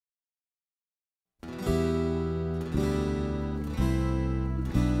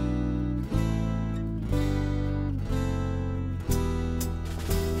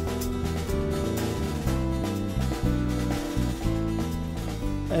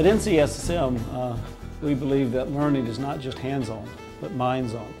At NCSM, we believe that learning is not just hands-on, but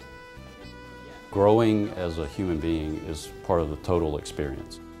minds-on. Growing as a human being is part of the total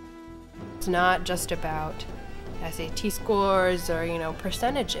experience. It's not just about SAT scores or,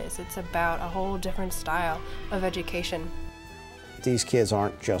 percentages. It's about a whole different style of education. These kids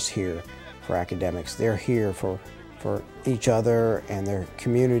aren't just here for academics. They're here for each other and their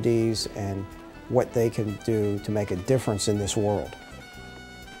communities and what they can do to make a difference in this world.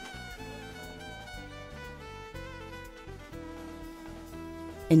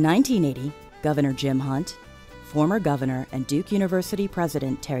 In 1980, Governor Jim Hunt, former governor and Duke University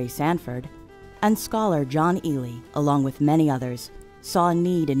president Terry Sanford, and scholar John Ely, along with many others, saw a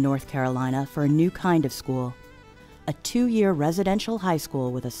need in North Carolina for a new kind of school, a 2-year residential high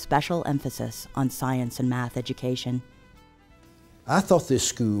school with a special emphasis on science and math education. I thought this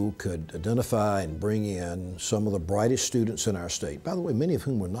school could identify and bring in some of the brightest students in our state. By the way, many of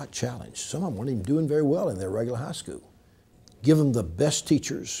whom were not challenged. Some of them weren't even doing very well in their regular high school. Give them the best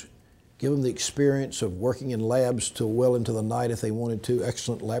teachers, give them the experience of working in labs till well into the night if they wanted to,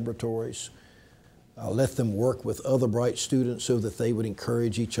 excellent laboratories. Let them work with other bright students so that they would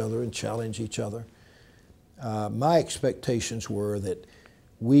encourage each other and challenge each other. My expectations were that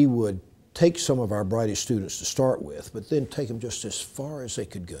we would take some of our brightest students to start with, but then take them just as far as they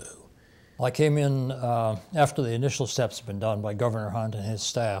could go. Well, I came in after the initial steps had been done by Governor Hunt and his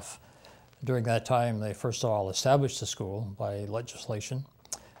staff. During that time, they first of all established the school by legislation,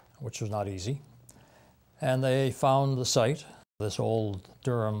 which was not easy. And they found the site, this old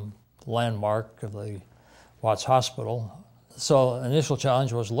Durham landmark of the Watts Hospital. So the initial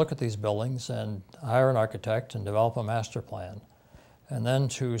challenge was to look at these buildings and hire an architect and develop a master plan. And then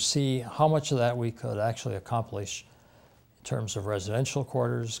to see how much of that we could actually accomplish in terms of residential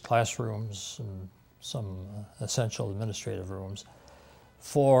quarters, classrooms, and some essential administrative rooms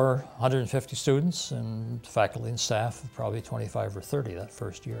for 150 students and faculty and staff of probably 25 or 30 that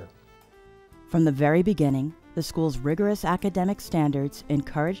first year. From the very beginning, the school's rigorous academic standards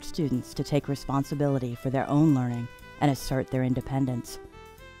encouraged students to take responsibility for their own learning and assert their independence.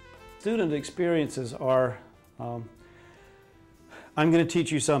 Student experiences are, I'm going to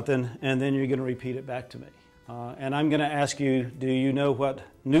teach you something and then you're going to repeat it back to me. And I'm going to ask you, do you know what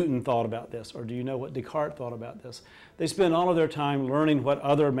Newton thought about this? Or do you know what Descartes thought about this? They spend all of their time learning what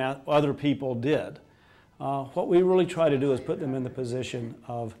other people did. What we really try to do is put them in the position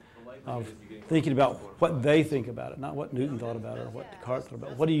of thinking about what they think about it, not what Newton thought about it or what Descartes thought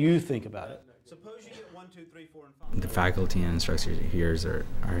about it. What do you think about it? Suppose you get 1, 2, 3, 4, and 5. The faculty and instructors here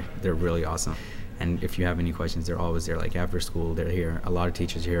they're really awesome. And if you have any questions, they're always there. Like after school, they're here. A lot of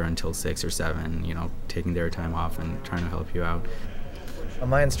teachers are here until 6 or 7, taking their time off and trying to help you out.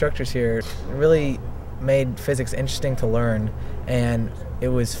 My instructors here really made physics interesting to learn, and it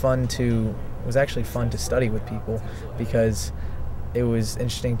was actually fun to study with people because it was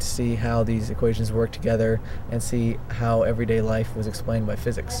interesting to see how these equations work together and see how everyday life was explained by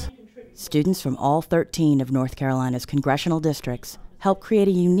physics. Students from all 13 of North Carolina's congressional districts help create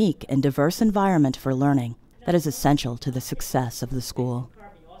a unique and diverse environment for learning that is essential to the success of the school.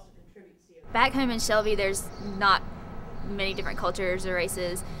 Back home in Shelby, there's not many different cultures or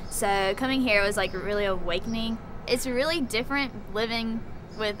races, so coming here was like really awakening. It's really different living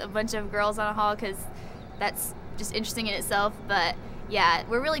with a bunch of girls on a hall because that's just interesting in itself, but yeah,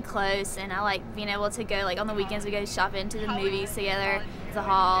 we're really close, and I like being able to go, like on the weekends we go shopping to the movies together at the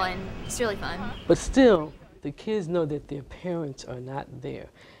hall, and it's really fun. But still, the kids know that their parents are not there.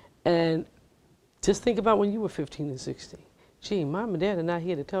 And just think about when you were 15 and 16. Gee, mom and dad are not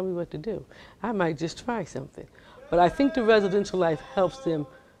here to tell me what to do. I might just try something. But I think the residential life helps them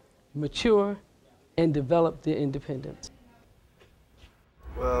mature and develop their independence.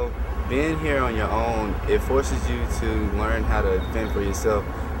 Well, being here on your own, it forces you to learn how to fend for yourself.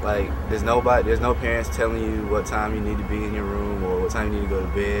 Like, there's no parents telling you what time you need to be in your room or what time you need to go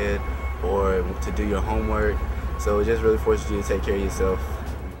to bed or to do your homework. So it just really forces you to take care of yourself.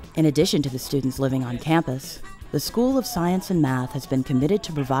 In addition to the students living on campus, the School of Science and Math has been committed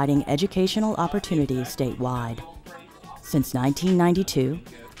to providing educational opportunities statewide. Since 1992,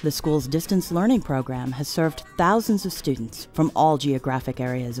 the school's distance learning program has served thousands of students from all geographic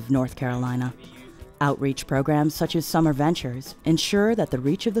areas of North Carolina. Outreach programs such as Summer Ventures ensure that the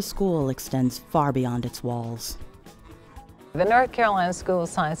reach of the school extends far beyond its walls. The North Carolina School of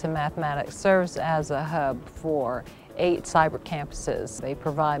Science and Mathematics serves as a hub for 8 cyber campuses. They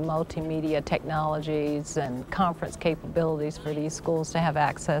provide multimedia technologies and conference capabilities for these schools to have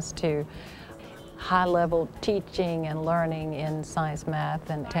access to high-level teaching and learning in science, math,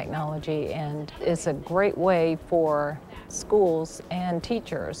 and technology, and it's a great way for schools and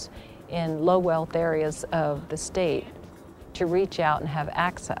teachers in low wealth areas of the state to reach out and have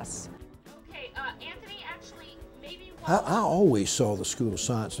access. I always saw the School of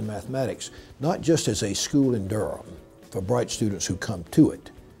Science and Mathematics not just as a school in Durham for bright students who come to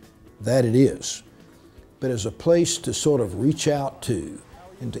it, that it is, but as a place to sort of reach out to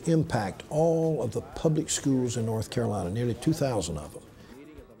and to impact all of the public schools in North Carolina, nearly 2,000 of them.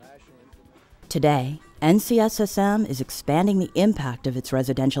 Today, NCSSM is expanding the impact of its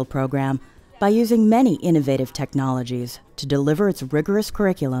residential program by using many innovative technologies to deliver its rigorous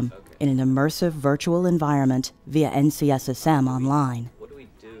curriculum in an immersive virtual environment via NCSSM Online.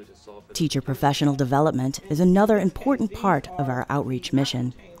 Teacher professional development is another important part of our outreach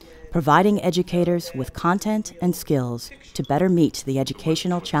mission, providing educators with content and skills to better meet the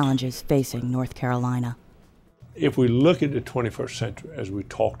educational challenges facing North Carolina. If we look at the 21st century as we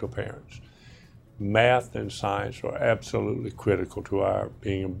talk to parents, math and science are absolutely critical to our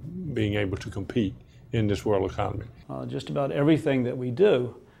being able to compete in this world economy. Just about everything that we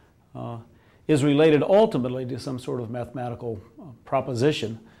do is related ultimately to some sort of mathematical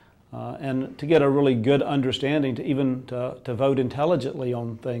proposition. And to get a really good understanding, to vote intelligently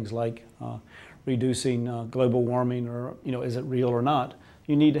on things like reducing global warming, or is it real or not,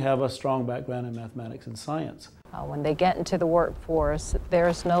 you need to have a strong background in mathematics and science. When they get into the workforce,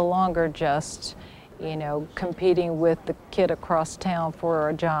 there's no longer just, competing with the kid across town for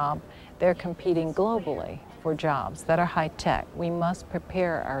a job. They're competing globally for jobs that are high-tech. We must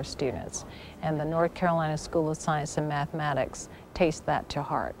prepare our students, and the North Carolina School of Science and Mathematics takes that to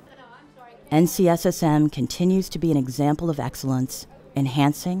heart. NCSSM continues to be an example of excellence,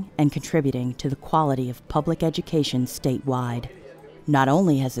 enhancing and contributing to the quality of public education statewide. Not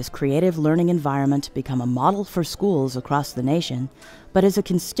only has this creative learning environment become a model for schools across the nation, but as a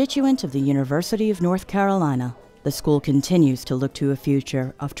constituent of the University of North Carolina, the school continues to look to a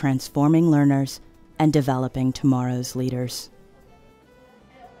future of transforming learners and developing tomorrow's leaders.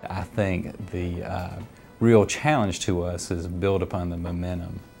 I think the real challenge to us is build upon the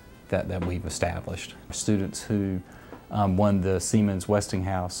momentum that we've established. Students who won the Siemens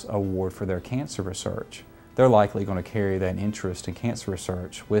Westinghouse Award for their cancer research, they're likely going to carry that interest in cancer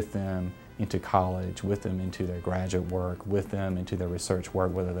research with them into college, with them into their graduate work, with them into their research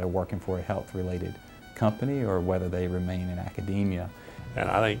work, whether they're working for a health-related company or whether they remain in academia. And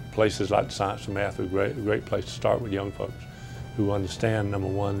I think places like science and math are a great place to start with young folks who understand, number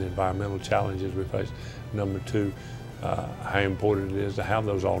one, the environmental challenges we face, number two, how important it is to have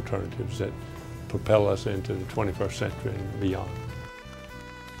those alternatives that propel us into the 21st century and beyond.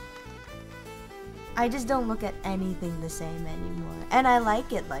 I just don't look at anything the same anymore, and I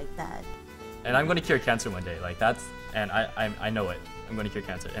like it like that. And I'm going to cure cancer one day, and I know it. I'm going to cure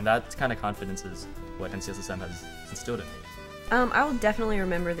cancer, and that kind of confidence is what NCSSM has instilled in me. I will definitely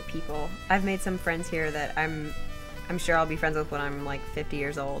remember the people. I've made some friends here that I'm sure I'll be friends with when I'm like 50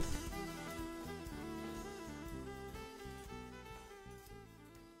 years old.